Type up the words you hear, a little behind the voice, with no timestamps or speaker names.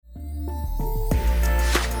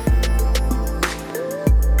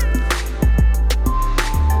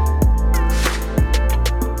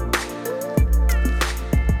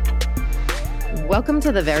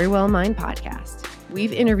Welcome to the Very Well Mind podcast.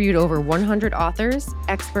 We've interviewed over 100 authors,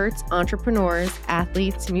 experts, entrepreneurs,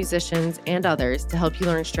 athletes, musicians, and others to help you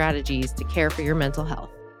learn strategies to care for your mental health.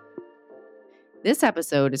 This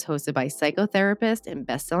episode is hosted by psychotherapist and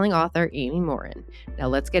best-selling author Amy Morin. Now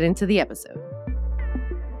let's get into the episode.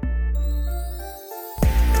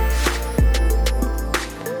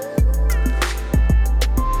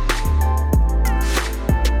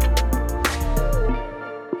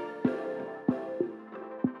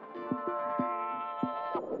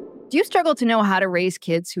 Do you struggle to know how to raise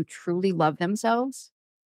kids who truly love themselves?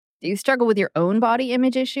 Do you struggle with your own body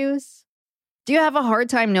image issues? Do you have a hard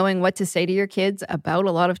time knowing what to say to your kids about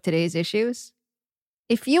a lot of today's issues?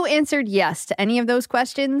 If you answered yes to any of those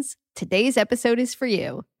questions, today's episode is for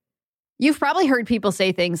you. You've probably heard people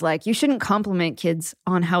say things like, you shouldn't compliment kids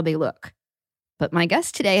on how they look. But my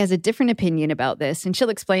guest today has a different opinion about this, and she'll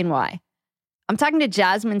explain why. I'm talking to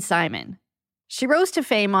Jazmyn Simon. She rose to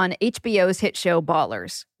fame on HBO's hit show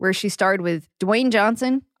Ballers, where she starred with Dwayne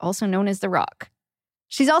Johnson, also known as The Rock.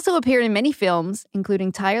 She's also appeared in many films,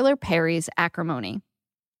 including Tyler Perry's Acrimony.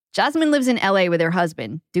 Jazmyn lives in LA with her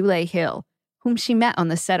husband, Dule Hill, whom she met on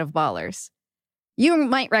the set of Ballers. You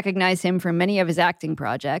might recognize him from many of his acting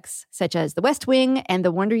projects, such as The West Wing and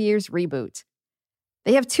The Wonder Years reboot.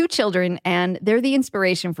 They have 2 children, and they're the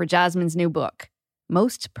inspiration for Jazmyn's new book,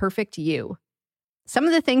 Most Perfect You. Some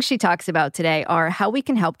of the things she talks about today are how we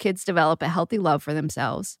can help kids develop a healthy love for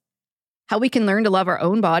themselves, how we can learn to love our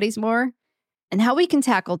own bodies more, and how we can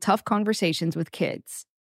tackle tough conversations with kids.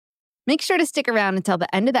 Make sure to stick around until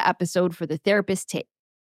the end of the episode for the therapist tape.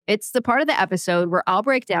 It's the part of the episode where I'll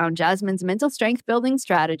break down Jazmyn's mental strength building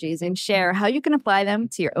strategies and share how you can apply them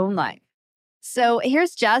to your own life. So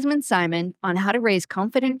here's Jazmyn Simon on how to raise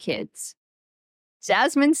confident kids.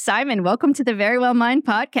 Jazmyn Simon, welcome to the Very Well Mind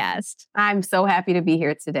podcast. I'm so happy to be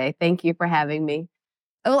here today. Thank you for having me.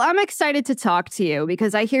 Well, I'm excited to talk to you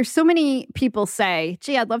because I hear so many people say,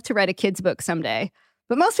 gee, I'd love to write a kid's book someday.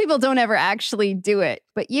 But most people don't ever actually do it.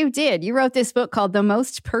 But you did. You wrote this book called The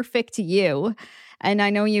Most Perfect You. And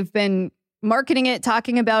I know you've been marketing it,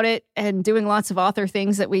 talking about it, and doing lots of author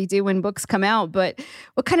things that we do when books come out. But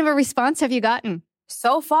what kind of a response have you gotten?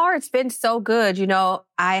 So far, it's been so good. You know,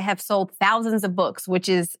 I have sold thousands of books, which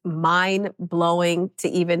is mind-blowing to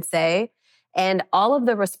even say. And all of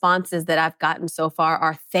the responses that I've gotten so far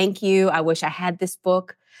are, thank you. I wish I had this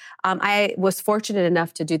book. I was fortunate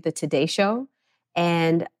enough to do the Today Show.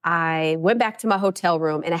 And I went back to my hotel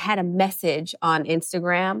room and I had a message on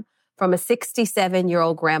Instagram from a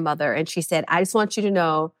 67-year-old grandmother. And she said, I just want you to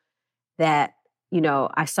know that, you know,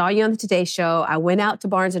 I saw you on the Today Show. I went out to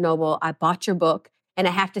Barnes & Noble. I bought your book. And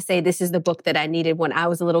I have to say, this is the book that I needed when I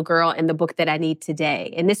was a little girl and the book that I need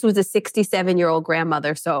today. And this was a 67-year-old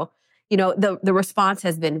grandmother. So, you know, the response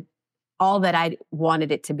has been all that I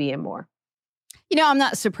wanted it to be and more. You know, I'm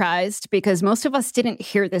not surprised because most of us didn't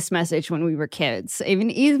hear this message when we were kids.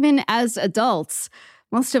 Even as adults,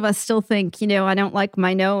 most of us still think, you know, I don't like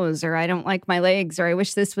my nose or I don't like my legs or I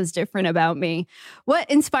wish this was different about me. What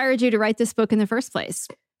inspired you to write this book in the first place?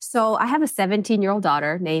 So I have a 17-year-old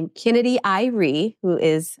daughter named Kennedy Irie, who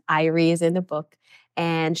is Irie is in the book,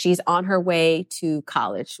 and she's on her way to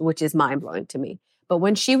college, which is mind-blowing to me. But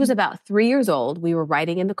when she was about 3 years old, we were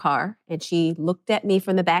riding in the car, and she looked at me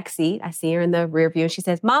from the back seat. I see her in the rear view, and she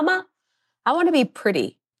says, Mama, I want to be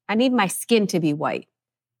pretty. I need my skin to be white.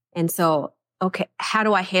 And so, okay, how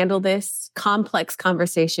do I handle this complex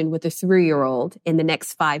conversation with a 3-year-old in the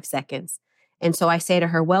next 5 seconds? And so I say to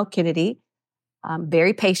her, well, Kennedy,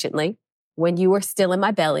 very patiently, when you were still in my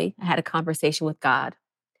belly, I had a conversation with God.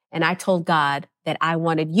 And I told God that I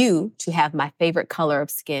wanted you to have my favorite color of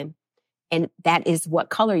skin. And that is what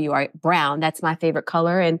color you are, brown. That's my favorite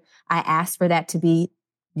color. And I asked for that to be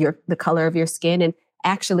the color of your skin. And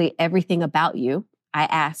actually everything about you, I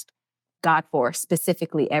asked God for,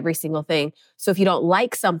 specifically every single thing. So if you don't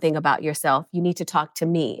like something about yourself, you need to talk to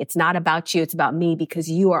me. It's not about you. It's about me because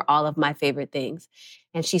you are all of my favorite things.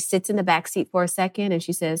 And she sits in the back seat for a second and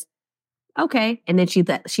she says, okay. And then she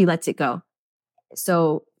lets it go.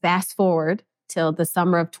 So fast forward till the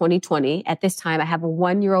summer of 2020. At this time, I have a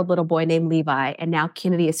 1-year-old little boy named Levi. And now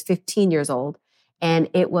Kennedy is 15 years old. And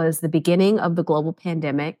it was the beginning of the global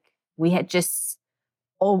pandemic. We had just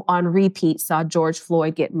on repeat saw George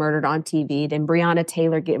Floyd get murdered on TV, then Breonna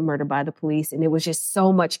Taylor get murdered by the police. And it was just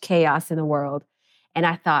so much chaos in the world. And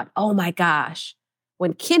I thought, oh my gosh,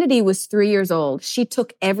 when Kennedy was 3 years old, she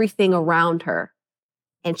took everything around her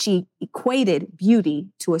and she equated beauty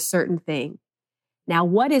to a certain thing. Now,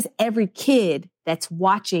 what is every kid that's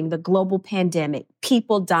watching the global pandemic,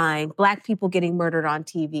 people dying, Black people getting murdered on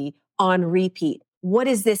TV on repeat? What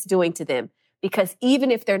is this doing to them? because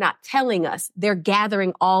even if they're not telling us, they're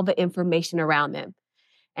gathering all the information around them.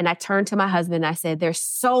 And I turned to my husband and I said, there's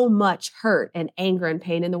so much hurt and anger and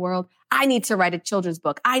pain in the world. I need to write a children's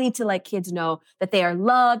book. I need to let kids know that they are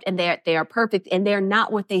loved and they are perfect and they're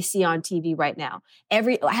not what they see on TV right now.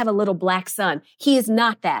 I have a little black son. He is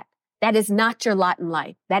not that. That is not your lot in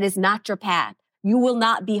life. That is not your path. You will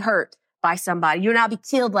not be hurt by somebody. You'll not be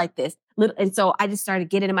killed like this. And so I just started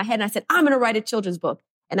getting in my head and I said, I'm going to write a children's book.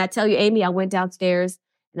 And I tell you, Amy, I went downstairs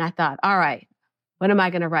and I thought, all right, what am I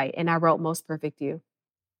going to write? And I wrote Most Perfect You.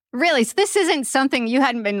 Really? So this isn't something you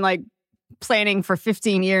hadn't been like planning for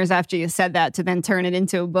 15 years after you said that to then turn it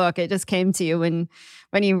into a book. It just came to you when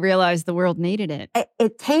you realized the world needed it.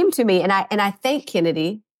 It came to me and I thank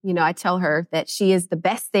Kennedy. You know, I tell her that she is the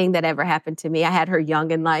best thing that ever happened to me. I had her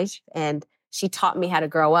young in life and she taught me how to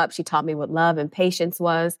grow up. She taught me what love and patience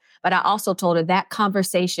was. But I also told her that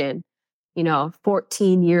conversation,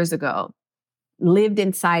 14 years ago lived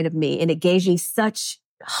inside of me and it gave me such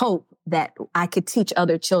hope that I could teach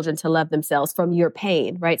other children to love themselves from your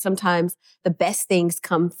pain, right? Sometimes the best things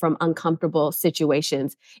come from uncomfortable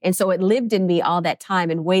situations. And so it lived in me all that time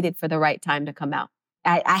and waited for the right time to come out.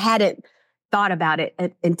 I hadn't thought about it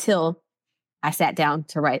until I sat down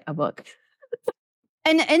to write a book.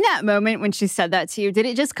 And in that moment when she said that to you, did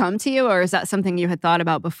it just come to you or is that something you had thought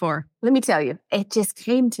about before? Let me tell you, it just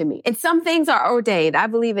came to me. And some things are ordained. I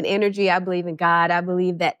believe in energy. I believe in God. I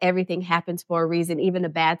believe that everything happens for a reason, even the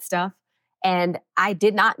bad stuff. And I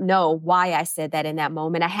did not know why I said that in that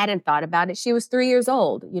moment. I hadn't thought about it. She was 3 years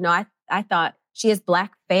old. I thought she is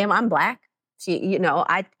Black. Fam, I'm Black.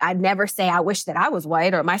 I'd never say I wish that I was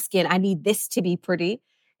white or my skin. I need this to be pretty.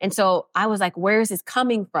 And so I was like, where is this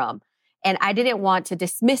coming from? And I didn't want to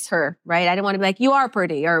dismiss her, right? I didn't want to be like, you are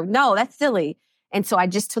pretty or no, that's silly. And so I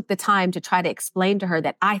just took the time to try to explain to her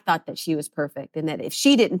that I thought that she was perfect and that if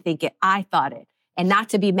she didn't think it, I thought it. And not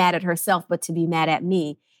to be mad at herself, but to be mad at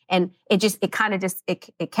me. And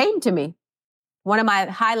it came to me. One of my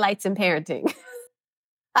highlights in parenting.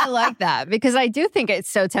 I like that because I do think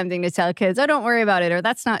it's so tempting to tell kids, oh, don't worry about it. Or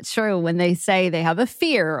that's not true when they say they have a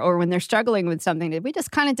fear or when they're struggling with something. We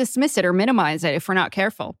just kind of dismiss it or minimize it if we're not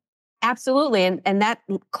careful. Absolutely. And that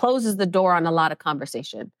closes the door on a lot of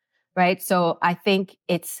conversation, right? So I think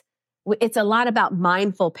it's a lot about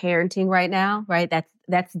mindful parenting right now, right?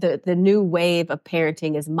 That's the new wave of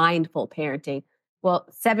parenting is mindful parenting. Well,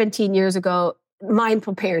 17 years ago,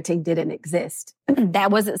 mindful parenting didn't exist. That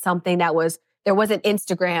wasn't something there wasn't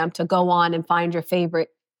Instagram to go on and find your favorite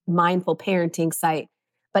mindful parenting site.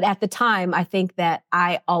 But at the time, I think that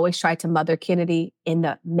I always tried to mother Kennedy in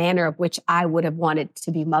the manner of which I would have wanted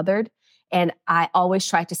to be mothered. And I always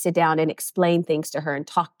tried to sit down and explain things to her and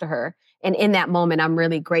talk to her. And in that moment, I'm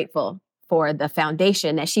really grateful for the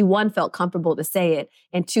foundation that she, one, felt comfortable to say it,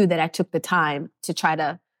 and two, that I took the time to try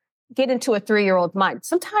to get into a 3-year-old mind.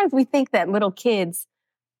 Sometimes we think that little kids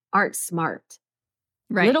aren't smart.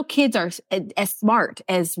 Right. Little kids are as smart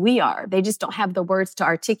as we are. They just don't have the words to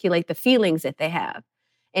articulate the feelings that they have.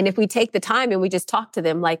 And if we take the time and we just talk to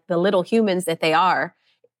them like the little humans that they are,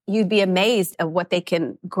 you'd be amazed at what they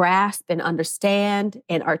can grasp and understand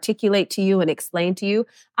and articulate to you and explain to you.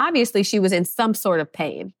 Obviously, she was in some sort of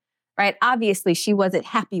pain, right? Obviously, she wasn't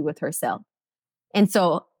happy with herself. And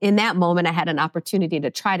so in that moment, I had an opportunity to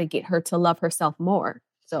try to get her to love herself more.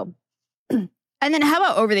 So. And then how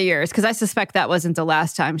about over the years? Because I suspect that wasn't the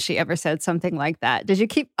last time she ever said something like that. Did you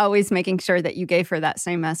keep always making sure that you gave her that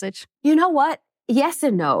same message? You know what? Yes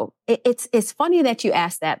and no. It's funny that you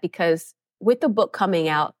asked that because with the book coming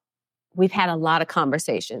out, we've had a lot of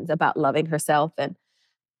conversations about loving herself. And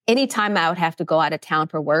anytime I would have to go out of town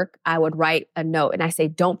for work, I would write a note and I say,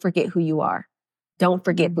 don't forget who you are. Don't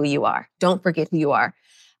forget who you are. Don't forget who you are.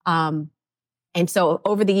 And so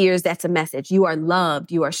over the years, that's a message. You are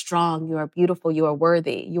loved. You are strong. You are beautiful. You are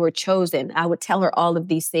worthy. You are chosen. I would tell her all of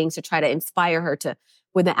these things to try to inspire her to,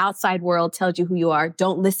 when the outside world tells you who you are,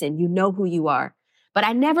 don't listen. You know who you are. But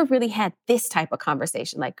I never really had this type of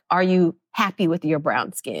conversation. Like, are you happy with your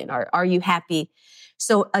brown skin? Or are you happy?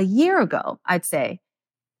 So a year ago, I'd say,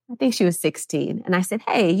 I think she was 16. And I said,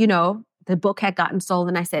 hey, the book had gotten sold.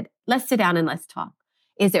 And I said, let's sit down and let's talk.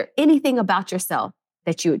 Is there anything about yourself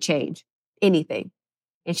that you would change? Anything?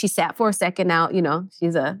 And she sat for a second. Now,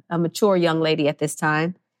 she's a mature young lady at this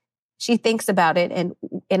time. She thinks about it. And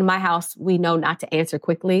in my house, we know not to answer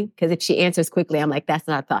quickly, because if she answers quickly, I'm like, that's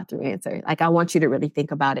not a thought through answer. Like, I want you to really think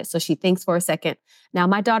about it. So she thinks for a second. Now,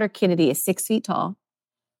 my daughter, Kennedy, is 6 feet tall.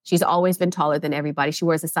 She's always been taller than everybody. She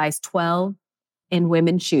wears a size 12 in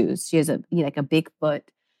women's shoes. She has a big foot.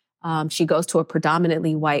 She goes to a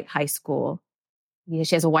predominantly white high school.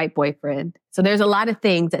 She has a white boyfriend. So there's a lot of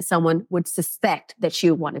things that someone would suspect that she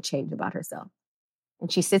would want to change about herself.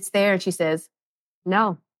 And she sits there and she says,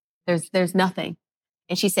 no, there's nothing.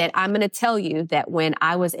 And she said, I'm going to tell you that when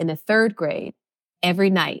I was in the 3rd grade, every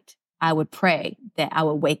night I would pray that I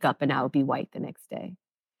would wake up and I would be white the next day.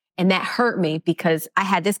 And that hurt me because I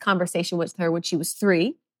had this conversation with her when she was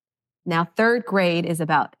 3. Now 3rd grade is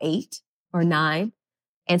about 8 or 9.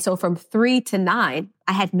 And so from 3 to 9,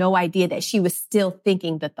 I had no idea that she was still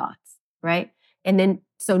thinking the thoughts, right? And then,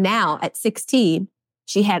 so now at 16,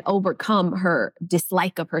 she had overcome her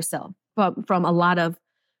dislike of herself from a lot of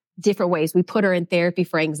different ways. We put her in therapy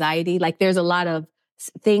for anxiety. Like there's a lot of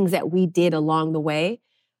things that we did along the way.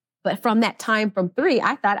 But from that time from 3,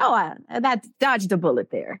 I thought, that dodged a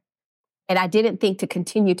bullet there. And I didn't think to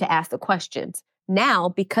continue to ask the questions. Now,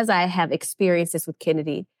 because I have experienced this with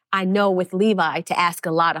Kennedy, I know with Levi to ask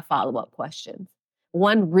a lot of follow-up questions.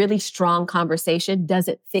 One really strong conversation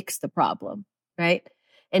doesn't fix the problem, right?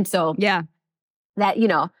 And so Yeah. that,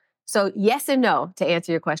 so yes and no to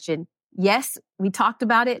answer your question. Yes, we talked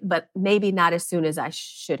about it, but maybe not as soon as I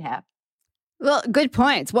should have. Well, good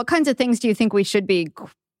points. What kinds of things do you think we should be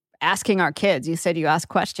asking our kids? You said you ask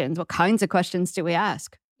questions. What kinds of questions do we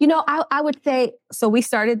ask? I would say, so we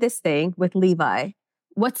started this thing with Levi.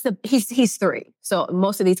 He's 3. So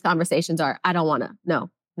most of these conversations are, I don't want to, no.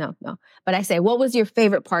 But I say, what was your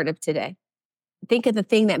favorite part of today? Think of the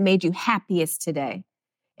thing that made you happiest today.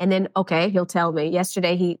 And then, okay, he'll tell me,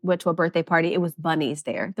 yesterday he went to a birthday party. It was bunnies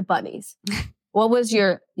there, the bunnies. What was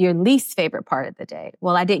your least favorite part of the day?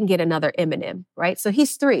 Well, I didn't get another M&M, right? So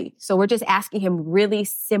he's 3. So we're just asking him really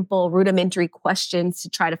simple, rudimentary questions to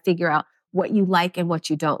try to figure out what you like and what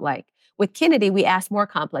you don't like. With Kennedy, we ask more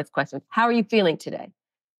complex questions. How are you feeling today?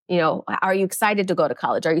 Are you excited to go to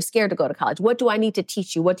college? Are you scared to go to college? What do I need to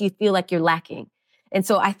teach you? What do you feel like you're lacking? And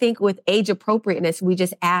so I think with age appropriateness, we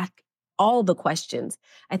just ask all the questions.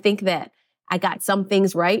 I think that I got some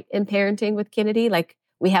things right in parenting with Kennedy. Like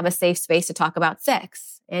we have a safe space to talk about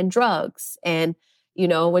sex and drugs. And,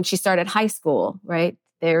 when she started high school, right,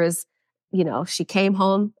 there is, she came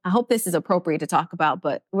home. I hope this is appropriate to talk about,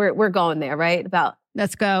 but we're going there, right?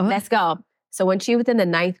 Let's go. So when she was in the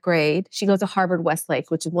 9th grade, she goes to Harvard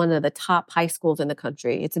Westlake, which is one of the top high schools in the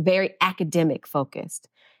country. It's very academic focused.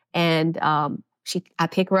 And I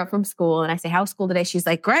pick her up from school and I say, how's school today? She's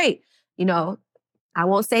like, great. I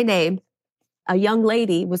won't say names. A young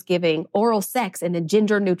lady was giving oral sex in a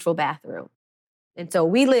gender neutral bathroom. And so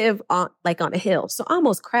we live on a hill. So I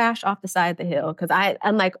almost crashed off the side of the hill because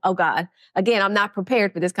I'm like, oh God, again, I'm not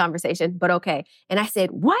prepared for this conversation, but okay. And I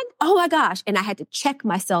said, what? Oh my gosh. And I had to check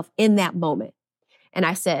myself in that moment. And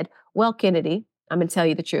I said, well, Kennedy, I'm going to tell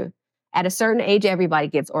you the truth. At a certain age, everybody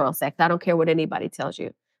gives oral sex. I don't care what anybody tells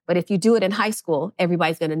you. But if you do it in high school,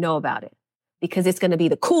 everybody's going to know about it because it's going to be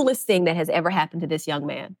the coolest thing that has ever happened to this young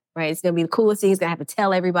man, right? It's going to be the coolest thing. He's going to have to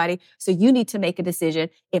tell everybody. So you need to make a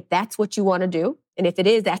decision if that's what you want to do. And if it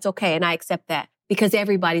is, that's okay. And I accept that because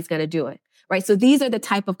everybody's going to do it, right? So these are the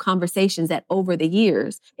type of conversations that over the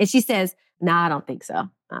years, and she says, I don't think so.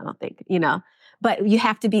 I don't think, but you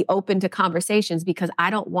have to be open to conversations because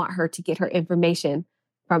I don't want her to get her information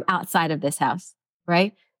from outside of this house,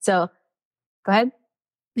 right? So go ahead.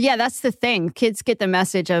 Yeah, that's the thing. Kids get the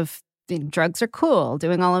message of drugs are cool.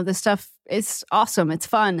 Doing all of this stuff is awesome. It's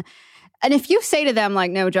fun. And if you say to them,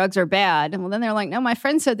 like, no, drugs are bad, well, then they're like, no, my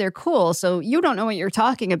friends said they're cool. So you don't know what you're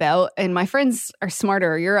talking about. And my friends are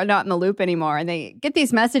smarter. You're not in the loop anymore. And they get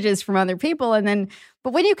these messages from other people.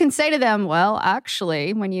 But when you can say to them, well,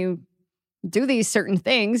 actually, when you do these certain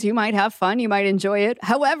things, you might have fun, you might enjoy it.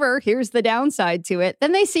 However, here's the downside to it.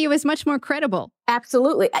 Then they see you as much more credible.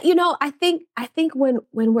 Absolutely. I think when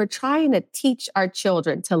we're trying to teach our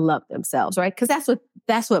children to love themselves, right? Because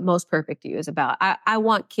that's what Most Perfect You is about. I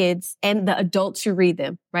want kids and the adults who read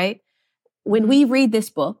them, right? When we read this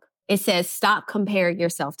book, it says, stop comparing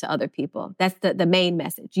yourself to other people. That's the main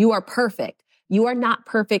message. You are perfect. You are not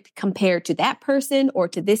perfect compared to that person or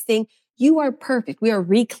to this thing. You are perfect. We are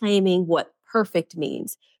reclaiming what perfect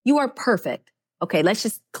means. You are perfect. Okay, let's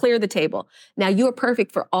just clear the table. Now you are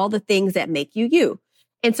perfect for all the things that make you you.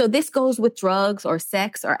 And so this goes with drugs or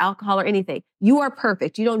sex or alcohol or anything. You are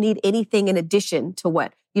perfect. You don't need anything in addition to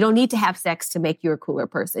what? You don't need to have sex to make you a cooler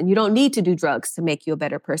person. You don't need to do drugs to make you a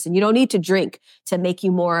better person. You don't need to drink to make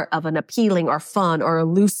you more of an appealing or fun or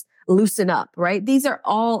loosen up, right? These are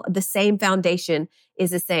all the same foundation is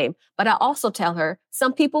the same. But I also tell her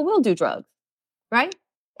some people will do drugs, right?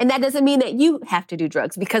 And that doesn't mean that you have to do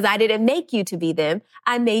drugs because I didn't make you to be them.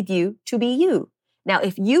 I made you to be you. Now,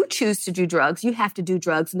 if you choose to do drugs, you have to do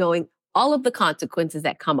drugs knowing all of the consequences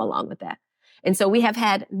that come along with that. And so we have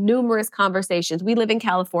had numerous conversations. We live in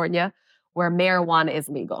California where marijuana is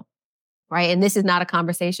legal, right? And this is not a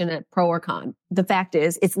conversation at pro or con. The fact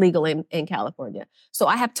is it's legal in California. So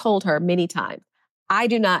I have told her many times, I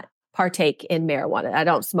do not partake in marijuana. I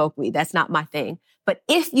don't smoke weed. That's not my thing. But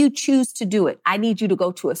if you choose to do it, I need you to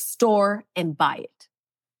go to a store and buy it.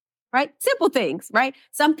 Right? Simple things, right?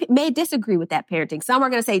 Some may disagree with that parenting. Some are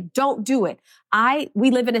going to say, don't do it.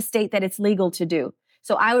 We live in a state that it's legal to do.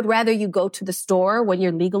 So I would rather you go to the store when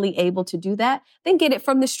you're legally able to do that than get it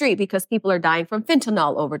from the street because people are dying from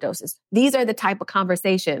fentanyl overdoses. These are the type of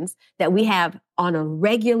conversations that we have on a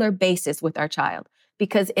regular basis with our child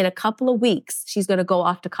because in a couple of weeks, she's going to go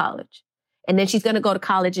off to college. And then she's going to go to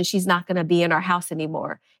college and she's not going to be in our house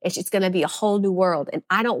anymore. It's going to be a whole new world. And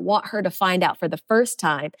I don't want her to find out for the first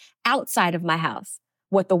time outside of my house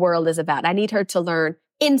what the world is about. I need her to learn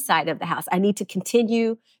inside of the house. I need to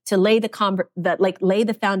continue to lay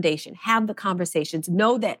the foundation, have the conversations,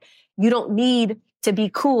 know that you don't need to be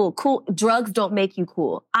cool. Drugs don't make you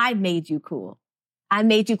cool. I made you cool. I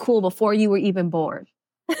made you cool before you were even born.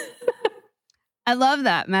 I love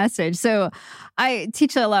that message. So I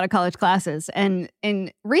teach a lot of college classes, and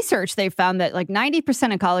in research, they found that like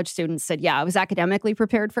 90% of college students said, yeah, I was academically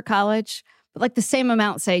prepared for college, but like the same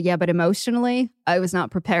amount say, yeah, but emotionally, I was not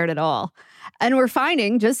prepared at all. And we're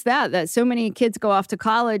finding just that so many kids go off to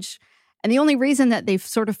college, and the only reason that they've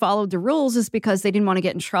sort of followed the rules is because they didn't want to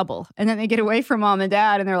get in trouble. And then they get away from mom and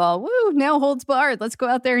dad, and they're all, woo, no holds barred. Let's go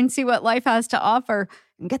out there and see what life has to offer.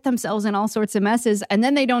 And get themselves in all sorts of messes. And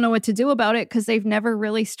then they don't know what to do about it because they've never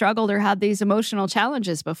really struggled or had these emotional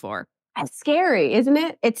challenges before. It's scary, isn't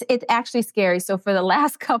it? It's actually scary. So for the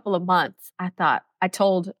last couple of months, I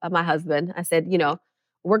told my husband, I said,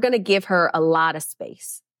 we're going to give her a lot of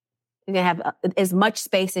space. We're going to have as much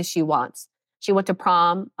space as she wants. She went to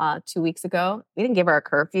prom 2 weeks ago. We didn't give her a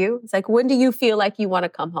curfew. It's like, when do you feel like you want to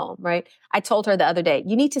come home, right? I told her the other day,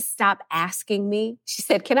 you need to stop asking me. She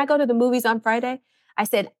said, can I go to the movies on Friday? I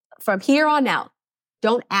said, from here on out,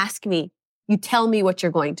 don't ask me. You tell me what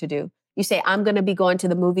you're going to do. You say, I'm going to be going to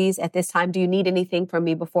the movies at this time. Do you need anything from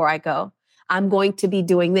me before I go? I'm going to be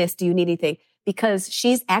doing this. Do you need anything? Because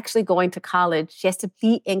she's actually going to college. She has to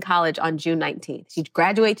be in college on June 19th. She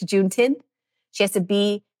graduates June 10th. She has to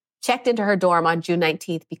be checked into her dorm on June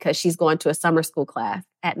 19th because she's going to a summer school class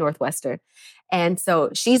at Northwestern. And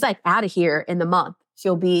so she's like out of here in the month.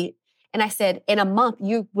 And I said, in a month,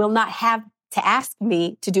 you will not have to ask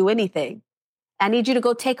me to do anything. I need you to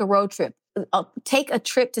go take a road trip. Take a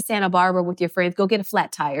trip to Santa Barbara with your friends. Go get a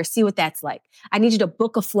flat tire. See what that's like. I need you to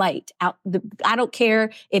book a flight out. I don't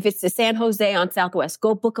care if it's to San Jose on Southwest.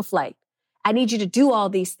 Go book a flight. I need you to do all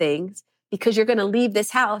these things because you're going to leave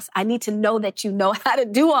this house. I need to know that you know how to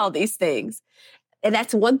do all these things. And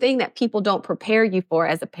that's one thing that people don't prepare you for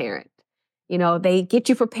as a parent. They get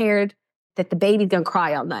you prepared that the baby's going to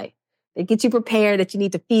cry all night. They get you prepared that you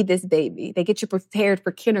need to feed this baby. They get you prepared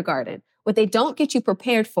for kindergarten. What they don't get you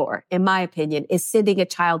prepared for, in my opinion, is sending a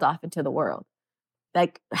child off into the world.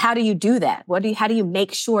 Like, how do you do that? How do you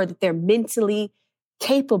make sure that they're mentally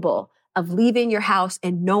capable of leaving your house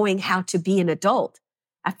and knowing how to be an adult?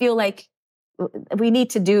 I feel like we need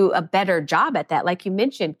to do a better job at that. Like you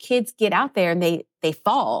mentioned, kids get out there and they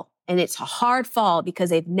fall. And it's a hard fall because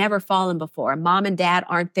they've never fallen before. Mom and dad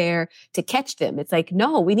aren't there to catch them. It's like,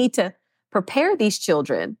 no, we need to prepare these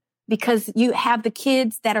children because you have the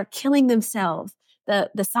kids that are killing themselves.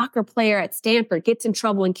 The soccer player at Stanford gets in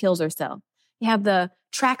trouble and kills herself. You have the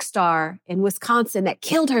track star in Wisconsin that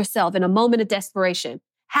killed herself in a moment of desperation.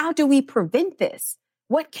 How do we prevent this?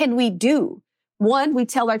 What can we do? One, we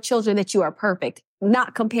tell our children that you are perfect,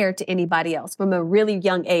 not compared to anybody else from a really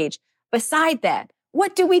young age. Beside that,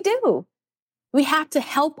 what do? We have to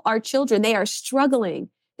help our children. They are struggling.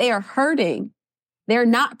 They are hurting. They're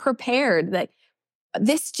not prepared. Like,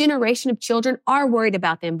 this generation of children are worried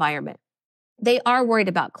about the environment. They are worried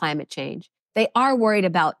about climate change. They are worried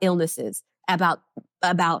about illnesses, about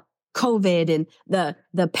COVID and the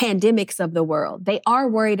pandemics of the world. They are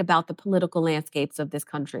worried about the political landscapes of this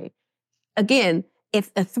country. Again,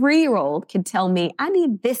 if a 3-year-old can tell me, I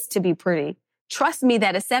need this to be pretty, trust me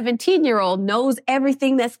that a 17-year-old knows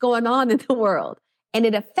everything that's going on in the world and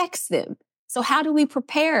it affects them. So how do we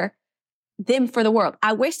prepare them for the world?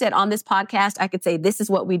 I wish that on this podcast, I could say, this is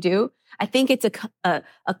what we do. I think it's a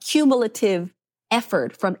cumulative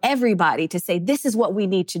effort from everybody to say, this is what we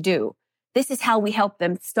need to do. This is how we help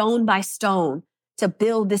them stone by stone to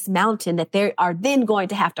build this mountain that they are then going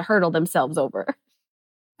to have to hurdle themselves over.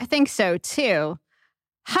 I think so too.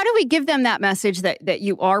 How do we give them that message that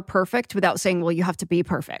you are perfect without saying, well, you have to be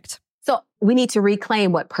perfect? So we need to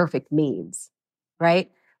reclaim what perfect means,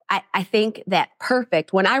 right? I think that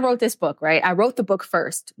perfect, when I wrote this book, right? I wrote the book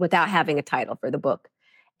first without having a title for the book.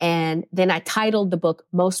 And then I titled the book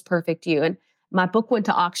Most Perfect You. And my book went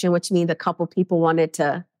to auction, which means a couple people wanted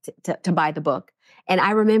to buy the book. And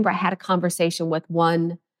I remember I had a conversation with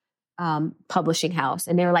one publishing house,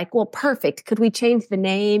 and they were like, well, perfect. Could we change the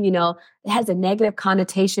name? You know, it has a negative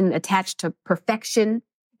connotation attached to perfection.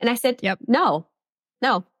 And I said, Yep. No.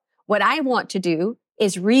 What I want to do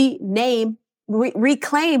is reclaim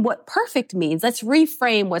what perfect means. Let's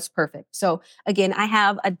reframe what's perfect. So again, I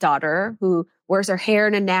have a daughter who wears her hair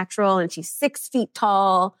in a natural, and she's 6 feet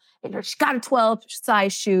tall, and she's got a 12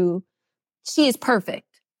 size shoe. She is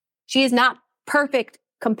perfect. She is not perfect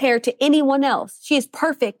compared to anyone else. She is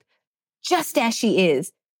perfect just as she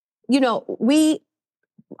is. You know,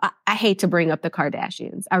 I hate to bring up the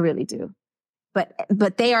Kardashians. I really do.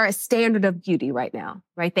 But they are a standard of beauty right now,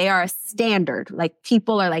 right? They are a standard. Like,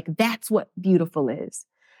 people are like, that's what beautiful is.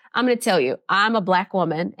 I'm going to tell you, I'm a Black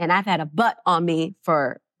woman, and I've had a butt on me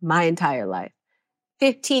for my entire life.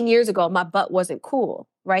 15 years ago, my butt wasn't cool,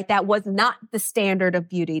 right? That was not the standard of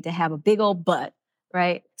beauty, to have a big old butt,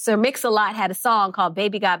 right? Sir Mix-a-Lot had a song called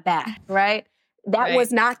Baby Got Back, right? That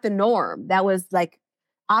was not the norm. That was like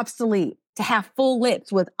obsolete. To have full lips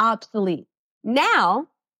was obsolete. Now,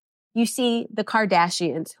 you see the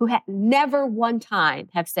Kardashians, who had never one time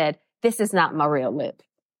have said, this is not my real lip.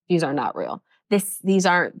 These are not real. This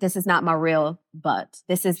is not my real butt.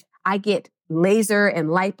 I get laser and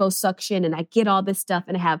liposuction, and I get all this stuff,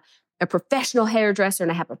 and I have a professional hairdresser,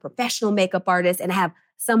 and I have a professional makeup artist, and I have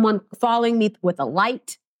someone following me with a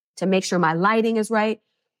light to make sure my lighting is right.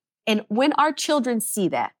 And when our children see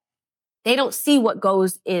that, they don't see what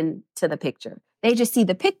goes into the picture. They just see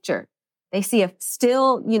the picture. They see a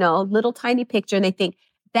still, little tiny picture, and they think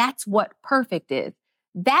that's what perfect is.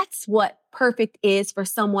 That's what perfect is for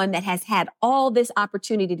someone that has had all this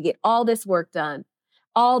opportunity to get all this work done,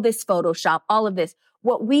 all this Photoshop, all of this.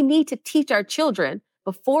 What we need to teach our children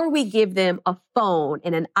before we give them a phone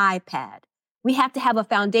and an iPad, we have to have a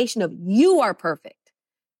foundation of, you are perfect.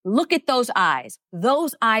 Look at those eyes.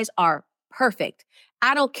 Those eyes are perfect.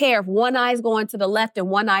 I don't care if one eye is going to the left and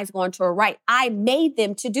one eye is going to the right. I made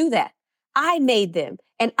them to do that. I made them,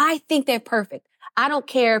 and I think they're perfect. I don't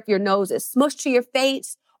care if your nose is smushed to your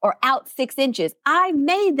face or out 6 inches. I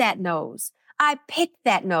made that nose. I picked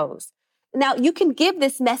that nose. Now, you can give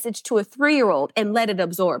this message to a 3-year-old and let it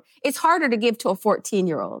absorb. It's harder to give to a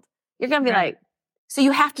 14-year-old. You're going to be like, so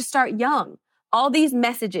you have to start young. All these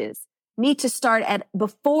messages need to start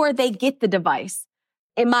before they get the device,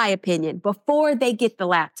 in my opinion, before they get the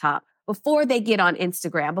laptop, before they get on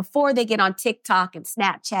Instagram, before they get on TikTok and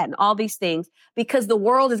Snapchat and all these things, because the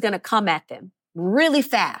world is going to come at them really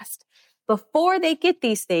fast. Before they get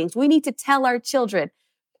these things, we need to tell our children,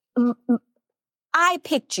 I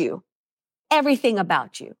picked you, everything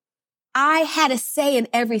about you. I had a say in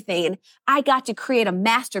everything, and I got to create a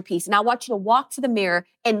masterpiece. And I want you to walk to the mirror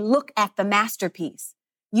and look at the masterpiece.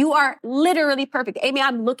 You are literally perfect. Amy,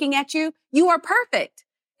 I'm looking at you. You are perfect.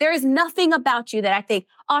 There is nothing about you that I think,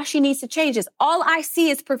 oh, she needs to change this. All I see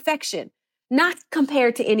is perfection, not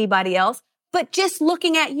compared to anybody else, but just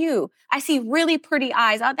looking at you. I see really pretty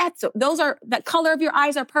eyes. The color of your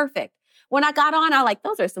eyes are perfect. When I got on, I like,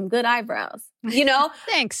 those are some good eyebrows.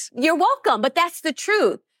 Thanks. You're welcome. But that's the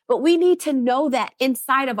truth. But we need to know that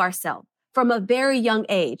inside of ourselves from a very young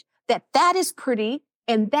age, that is pretty.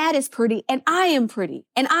 And that is pretty, and I am pretty,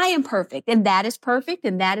 and I am perfect, and that is perfect,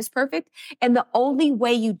 and that is perfect. And the only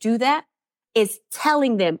way you do that is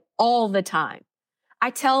telling them all the time.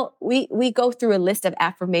 We go through a list of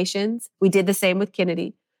affirmations. We did the same with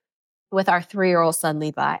Kennedy, with our 3-year-old son,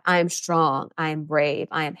 Levi. I am strong. I am brave.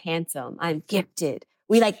 I am handsome. I am gifted.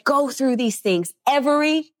 We go through these things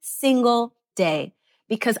every single day,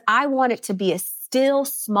 because I want it to be a still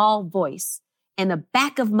small voice in the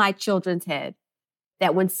back of my children's head,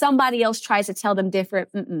 that when somebody else tries to tell them different,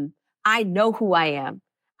 I know who I am.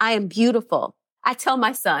 I am beautiful. I tell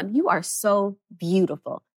my son, you are so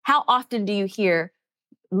beautiful. How often do you hear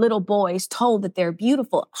little boys told that they're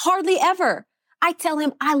beautiful? Hardly ever. I tell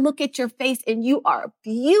him, I look at your face and you are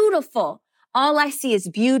beautiful. All I see is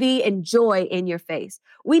beauty and joy in your face.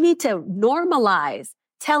 We need to normalize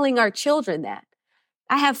telling our children that.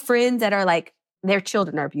 I have friends that are like, their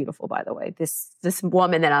children are beautiful, by the way. This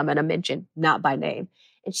woman that I'm going to mention, not by name.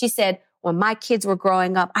 And she said, when my kids were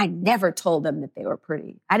growing up, I never told them that they were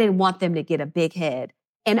pretty. I didn't want them to get a big head.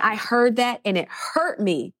 And I heard that, and it hurt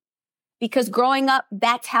me, because growing up,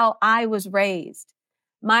 that's how I was raised.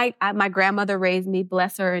 My grandmother raised me,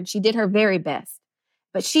 bless her, and she did her very best.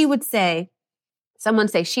 But she would say, someone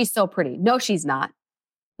say, she's so pretty. No, she's not.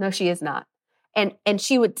 No, she is not. And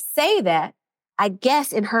she would say that, I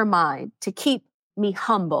guess, in her mind to keep me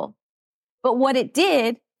humble. But what it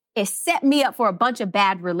did is set me up for a bunch of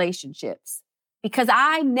bad relationships because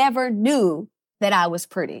I never knew that I was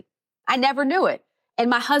pretty. I never knew it. And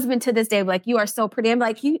my husband to this day, like, you are so pretty. I'm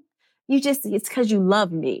like, you just, it's because you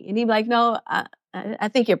love me. And he'd be like, no, I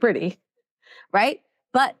think you're pretty. Right?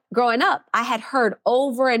 But growing up, I had heard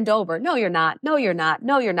over and over, no, you're not. No, you're not.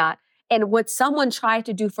 No, you're not. And what someone tried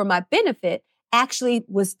to do for my benefit actually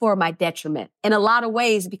was for my detriment in a lot of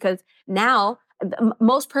ways, because now the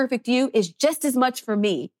Most Perfect You is just as much for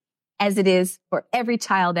me as it is for every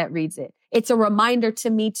child that reads it. It's a reminder to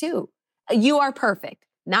me too. You are perfect,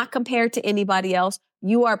 not compared to anybody else.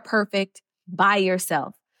 You are perfect by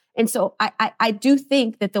yourself. And so I do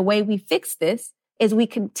think that the way we fix this is we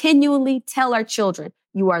continually tell our children,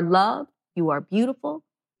 you are loved, you are beautiful,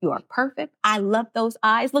 you are perfect. I love those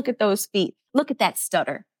eyes. Look at those feet. Look at that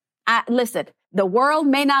stutter. Listen, the world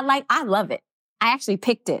may not like, I love it. I actually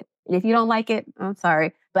picked it. And if you don't like it, I'm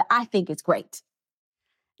sorry, but I think it's great.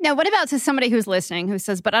 Now, what about to somebody who's listening who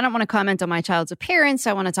says, but I don't want to comment on my child's appearance.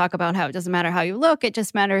 I want to talk about how it doesn't matter how you look. It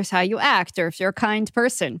just matters how you act, or if you're a kind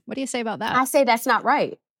person. What do you say about that? I say that's not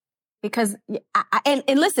right. Because, and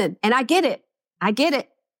listen, and I get it. I get it.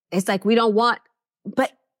 It's like we don't want,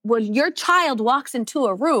 but when your child walks into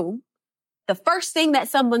a room, the first thing that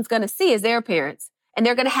someone's going to see is their appearance, and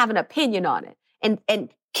they're going to have an opinion on it. And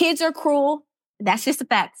kids are cruel. That's just a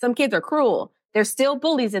fact. Some kids are cruel. There's still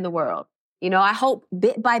bullies in the world. You know, I hope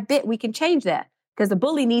bit by bit we can change that, because the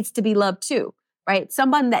bully needs to be loved too, right?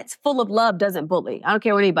 Someone that's full of love doesn't bully. I don't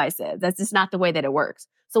care what anybody says. That's just not the way that it works.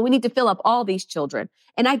 So we need to fill up all these children.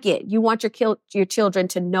 And I get, you want your children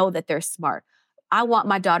to know that they're smart. I want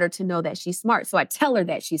my daughter to know that she's smart. So I tell her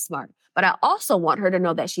that she's smart. But I also want her to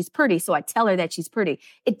know that she's pretty. So I tell her that she's pretty.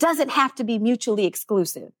 It doesn't have to be mutually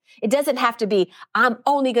exclusive. It doesn't have to be, I'm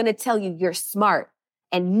only going to tell you you're smart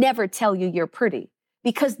and never tell you you're pretty.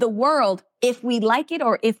 Because the world, if we like it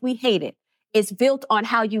or if we hate it, is built on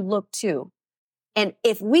how you look too. And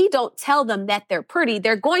if we don't tell them that they're pretty,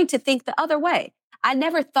 they're going to think the other way. I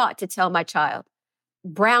never thought to tell my child,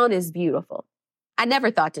 brown is beautiful. I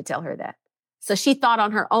never thought to tell her that. So she thought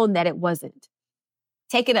on her own that it wasn't.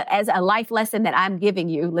 Take it as a life lesson that I'm giving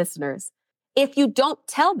you, listeners. If you don't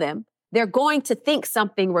tell them, they're going to think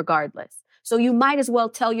something regardless. So you might as well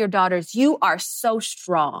tell your daughters, you are so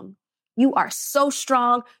strong. You are so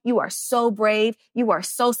strong. You are so brave. You are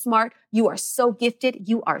so smart. You are so gifted.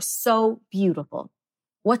 You are so beautiful.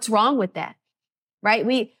 What's wrong with that?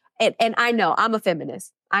 Right? And I know I'm a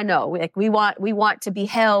feminist. I know, like, we want to be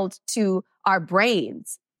held to our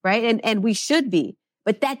brains, right? And we should be,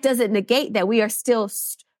 but that doesn't negate that we are still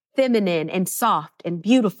feminine and soft and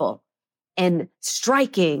beautiful and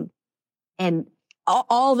striking and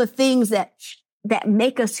all the things that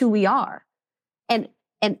make us who we are. And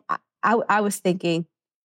I was thinking,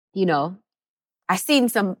 you know, I seen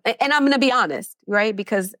some, and I'm going to be honest, right?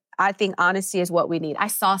 Because I think honesty is what we need. I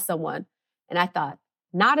saw someone and I thought,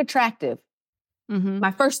 not attractive. Mm-hmm.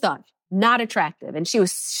 My first thought, not attractive. And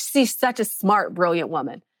she's such a smart, brilliant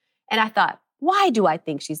woman. And I thought, why do I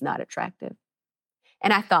think she's not attractive?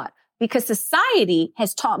 And I thought, because society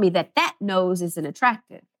has taught me that nose isn't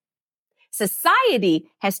attractive.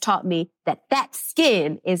 Society has taught me that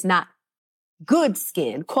skin is not good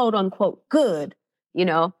skin, quote unquote, good, you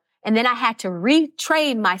know? And then I had to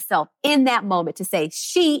retrain myself in that moment to say,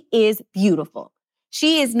 she is beautiful.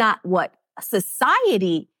 She is not what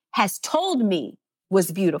society has told me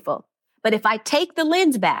was beautiful. But if I take the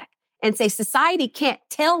lens back and say, society can't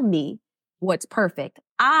tell me what's perfect,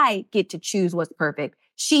 I get to choose what's perfect.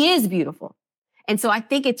 She is beautiful. And so I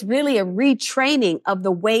think it's really a retraining of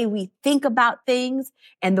the way we think about things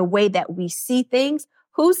and the way that we see things.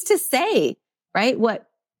 Who's to say, right? What,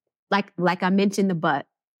 like I mentioned the butt,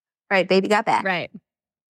 right? Baby got back. Right.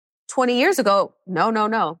 20 years ago,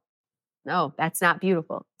 no, that's not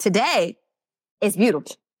beautiful. Today, it's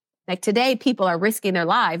beautiful. Like today, people are risking their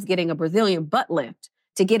lives getting a Brazilian butt lift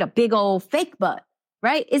to get a big old fake butt,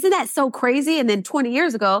 right? Isn't that so crazy? And then 20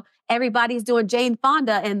 years ago, everybody's doing Jane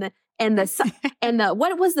Fonda and the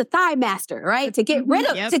what was the thigh master, right? To get rid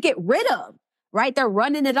of, right? They're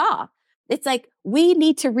running it off. It's like, we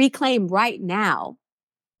need to reclaim right now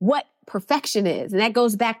what perfection is. And that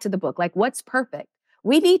goes back to the book. Like, what's perfect?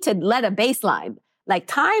 We need to let a baseline, like,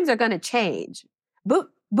 times are going to change.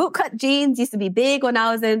 Bootcut jeans used to be big when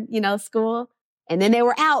I was in, school, and then they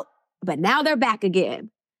were out, but now they're back again.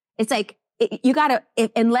 It's like, you gotta,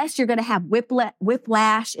 unless you're going to have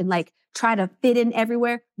whiplash and like try to fit in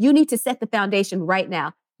everywhere, you need to set the foundation right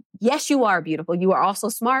now. Yes, you are beautiful. You are also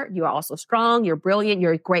smart. You are also strong. You're brilliant.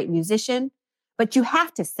 You're a great musician. but you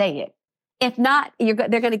have to say it. If not, they're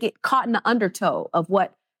going to get caught in the undertow of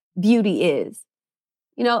what beauty is.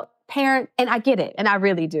 You know, parent, and I get it, and I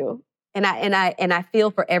really do. And I feel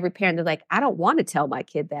for every parent that's like, I don't want to tell my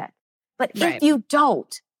kid that. But if you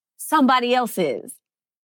don't, somebody else is.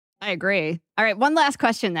 I agree. All right, one last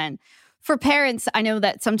question then. For parents, I know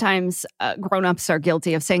that sometimes grown-ups are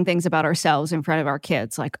guilty of saying things about ourselves in front of our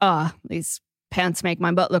kids, like, these pants make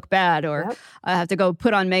my butt look bad, or I have to go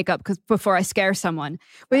put on makeup before I scare someone.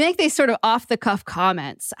 We make these sort of off-the-cuff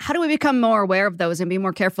comments. How do we become more aware of those and be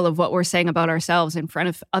more careful of what we're saying about ourselves in front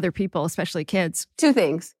of other people, especially kids? Two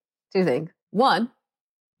things. One,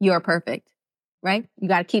 you're perfect, right? You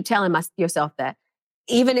got to keep telling yourself that.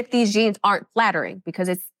 Even if these jeans aren't flattering, because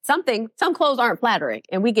it's some clothes aren't flattering.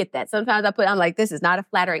 And we get that. Sometimes I'm like, this is not a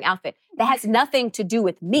flattering outfit. That has nothing to do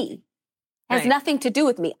with me. Has nothing to do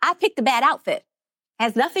with me. I picked a bad outfit.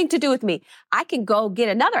 Has nothing to do with me. I can go get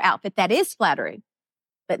another outfit that is flattering.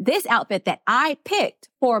 But this outfit that I picked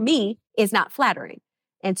for me is not flattering.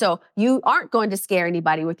 And so you aren't going to scare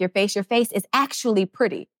anybody with your face. Your face is actually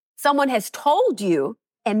pretty. Someone has told you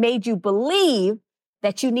and made you believe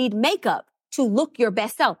that you need makeup to look your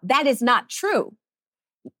best self. That is not true.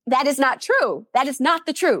 That is not true. That is not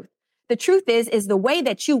the truth. The truth is the way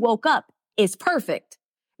that you woke up is perfect.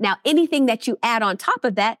 Now, anything that you add on top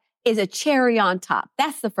of that is a cherry on top.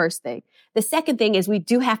 That's the first thing. The second thing is we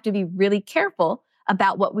do have to be really careful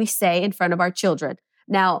about what we say in front of our children.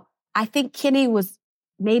 Now, I think Kenny was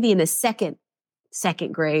maybe in the second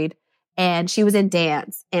grade, and she was in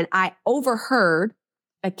dance. And I overheard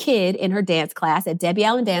a kid in her dance class at Debbie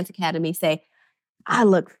Allen Dance Academy say, I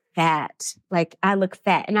look fat. Like, I look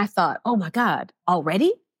fat. And I thought, oh my God,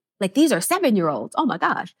 already? Like, these are 7-year-olds. Oh my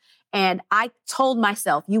gosh. And I told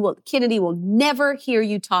myself, Kennedy will never hear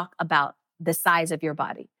you talk about the size of your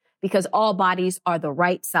body, because all bodies are the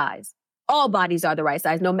right size. All bodies are the right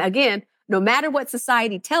size. No matter what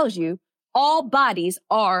society tells you, all bodies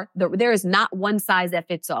there is not one size that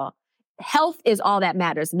fits all. Health is all that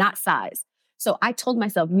matters, not size. So I told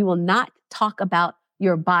myself, you will not talk about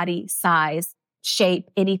your body size, shape,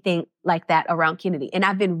 anything like that around Kennedy. And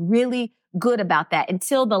I've been really good about that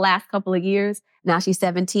until the last couple of years. Now she's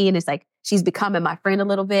 17. It's like she's becoming my friend a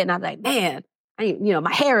little bit. And I'm like, man,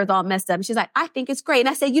 my hair is all messed up. And she's like, I think it's great. And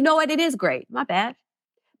I said, you know what? It is great. My bad.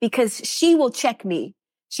 Because she will check me.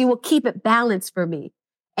 She will keep it balanced for me.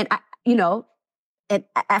 And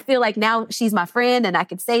I feel like now she's my friend and I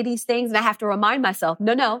can say these things and I have to remind myself,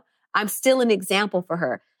 no, I'm still an example for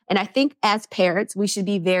her. And I think as parents, we should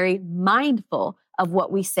be very mindful of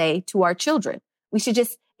what we say to our children.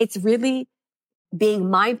 It's really being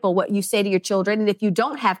mindful what you say to your children. And if you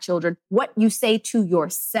don't have children, what you say to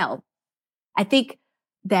yourself. I think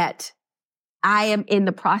that I am in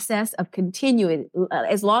the process of continuing.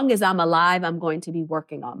 As long as I'm alive, I'm going to be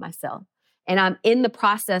working on myself. And I'm in the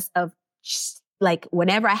process of, like,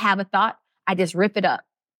 whenever I have a thought, I just rip it up.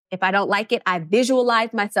 If I don't like it, I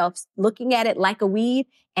visualize myself looking at it like a weed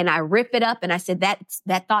and I rip it up. And I said,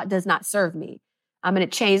 that thought does not serve me. I'm going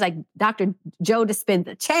to change, like Dr. Joe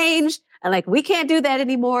Dispenza changed. And like, we can't do that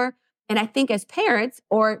anymore. And I think as parents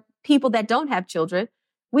or people that don't have children,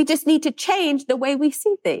 we just need to change the way we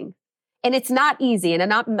see things. And it's not easy.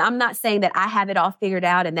 And I'm not saying that I have it all figured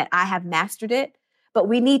out and that I have mastered it, but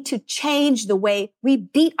we need to change the way we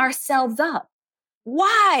beat ourselves up.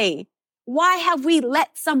 Why? Why have we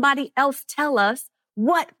let somebody else tell us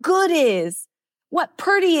what good is, what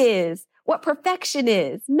pretty is, what perfection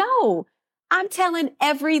is? No, I'm telling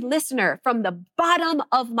every listener from the bottom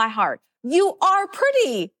of my heart, you are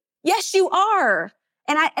pretty. Yes, you are.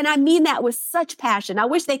 And I mean that with such passion. I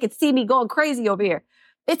wish they could see me going crazy over here.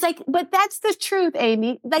 It's like, but that's the truth,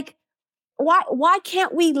 Amy. Like, why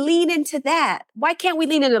can't we lean into that? Why can't we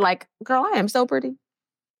lean into like, girl, I am so pretty.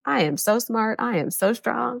 I am so smart. I am so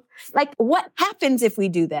strong. Like, what happens if we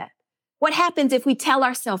do that? What happens if we tell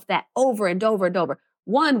ourselves that over and over and over?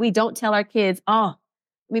 One, we don't tell our kids, oh,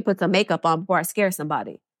 let me put some makeup on before I scare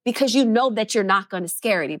somebody. Because you know that you're not going to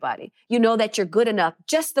scare anybody. You know that you're good enough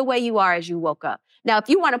just the way you are as you woke up. Now, if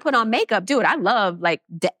you want to put on makeup, do it. I love like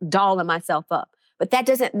dolling myself up. But that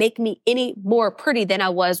doesn't make me any more pretty than I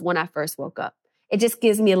was when I first woke up. It just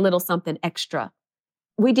gives me a little something extra.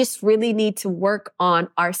 We just really need to work on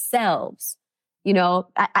ourselves. You know,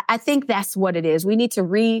 I think that's what it is. We need to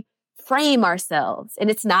reframe ourselves.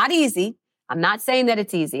 And it's not easy. I'm not saying that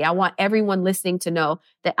it's easy. I want everyone listening to know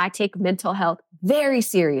that I take mental health very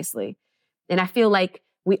seriously. And I feel like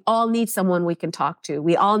we all need someone we can talk to.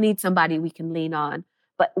 We all need somebody we can lean on.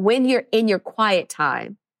 But when you're in your quiet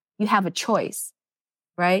time, you have a choice,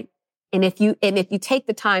 right? And if you take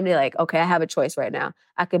the time to like, okay, I have a choice right now.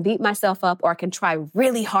 I can beat myself up or I can try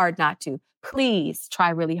really hard not to. Please try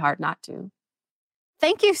really hard not to.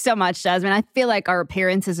 Thank you so much, Jazmyn. I feel like our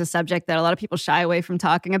appearance is a subject that a lot of people shy away from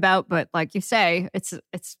talking about, but like you say, it's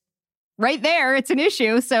right there. It's an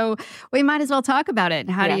issue. So we might as well talk about it.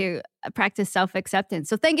 How do you practice self-acceptance?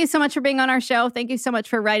 So thank you so much for being on our show. Thank you so much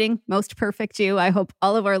for writing Most Perfect You. I hope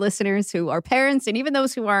all of our listeners who are parents and even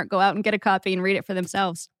those who aren't go out and get a copy and read it for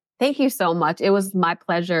themselves. Thank you so much. It was my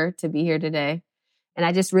pleasure to be here today. And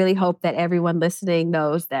I just really hope that everyone listening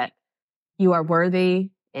knows that you are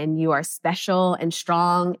worthy and you are special and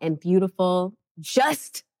strong and beautiful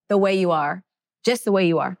just the way you are. Just the way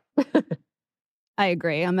you are. I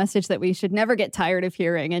agree. A message that we should never get tired of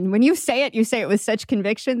hearing. And when you say it with such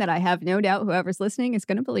conviction that I have no doubt whoever's listening is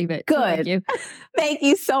going to believe it. Good. So thank you. Thank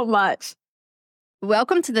you so much.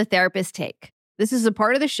 Welcome to the Therapist Take. This is a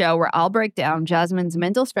part of the show where I'll break down Jazmyn's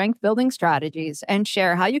mental strength building strategies and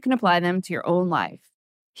share how you can apply them to your own life.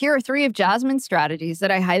 Here are 3 of Jazmyn's strategies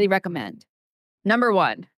that I highly recommend. Number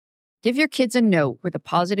 1, give your kids a note with a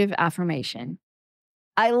positive affirmation.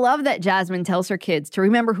 I love that Jazmyn tells her kids to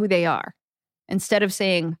remember who they are. Instead of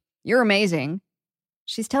saying, "You're amazing,"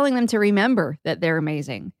 she's telling them to remember that they're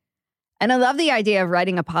amazing. And I love the idea of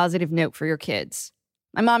writing a positive note for your kids.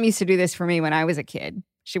 My mom used to do this for me when I was a kid.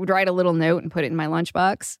 She would write a little note and put it in my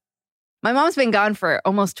lunchbox. My mom's been gone for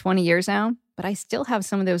almost 20 years now, but I still have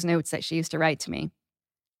some of those notes that she used to write to me.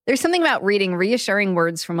 There's something about reading reassuring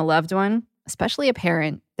words from a loved one, especially a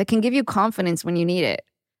parent, that can give you confidence when you need it.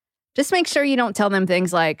 Just make sure you don't tell them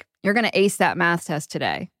things like, "You're going to ace that math test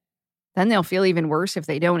today." Then they'll feel even worse if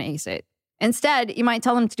they don't ace it. Instead, you might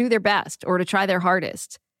tell them to do their best or to try their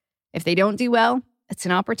hardest. If they don't do well, it's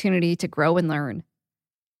an opportunity to grow and learn.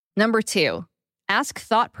 Number 2, ask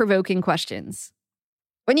thought-provoking questions.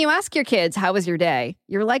 When you ask your kids, "How was your day?"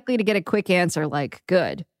 you're likely to get a quick answer like,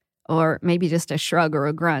 "Good," or maybe just a shrug or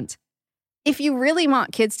a grunt. If you really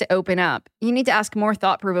want kids to open up, you need to ask more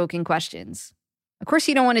thought-provoking questions. Of course,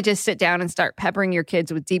 you don't want to just sit down and start peppering your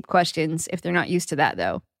kids with deep questions if they're not used to that,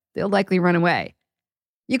 though. They'll likely run away.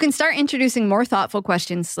 You can start introducing more thoughtful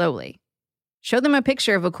questions slowly. Show them a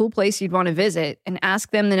picture of a cool place you'd want to visit and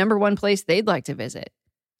ask them the number 1 place they'd like to visit.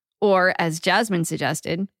 Or, as Jazmyn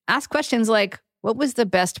suggested, ask questions like, "What was the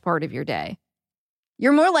best part of your day?"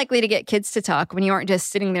 You're more likely to get kids to talk when you aren't just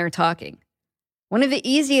sitting there talking. One of the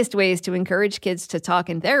easiest ways to encourage kids to talk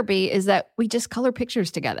in therapy is that we just color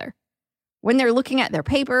pictures together. When they're looking at their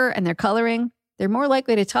paper and they're coloring, they're more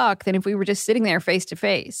likely to talk than if we were just sitting there face to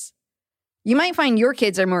face. You might find your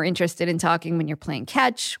kids are more interested in talking when you're playing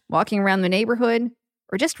catch, walking around the neighborhood,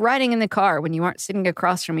 or just riding in the car when you aren't sitting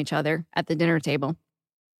across from each other at the dinner table.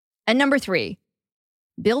 And number 3,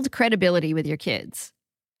 build credibility with your kids.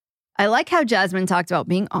 I like how Jazmyn talked about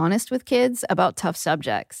being honest with kids about tough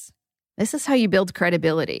subjects. This is how you build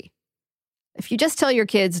credibility. If you just tell your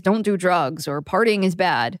kids don't do drugs or partying is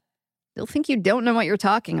bad, they'll think you don't know what you're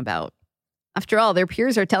talking about. After all, their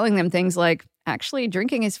peers are telling them things like, "Actually,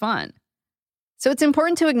 drinking is fun." So it's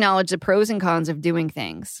important to acknowledge the pros and cons of doing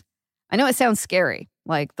things. I know it sounds scary,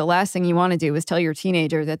 like the last thing you want to do is tell your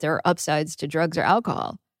teenager that there are upsides to drugs or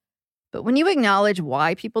alcohol. But when you acknowledge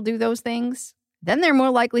why people do those things, then they're more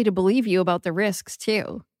likely to believe you about the risks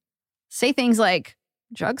too. Say things like,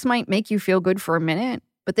 "Drugs might make you feel good for a minute,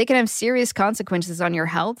 but they can have serious consequences on your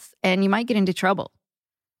health and you might get into trouble."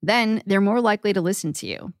 Then they're more likely to listen to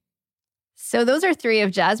you. So those are 3 of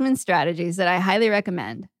Jazmyn's strategies that I highly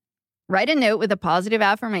recommend. Write a note with a positive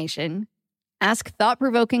affirmation, ask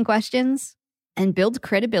thought-provoking questions, and build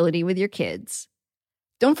credibility with your kids.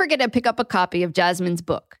 Don't forget to pick up a copy of Jazmyn's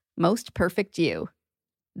book, Most Perfect You.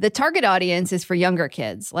 The target audience is for younger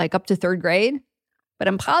kids, like up to 3rd grade, but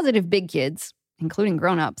I'm positive big kids, including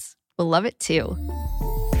grown-ups, will love it too.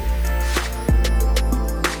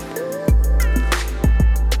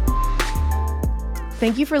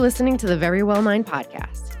 Thank you for listening to the Very Well Mind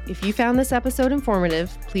podcast. If you found this episode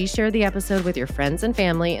informative, please share the episode with your friends and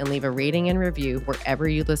family and leave a rating and review wherever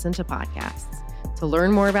you listen to podcasts. To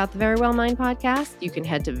learn more about the Very Well Mind podcast, you can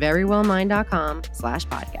head to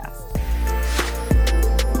verywellmind.com/podcast.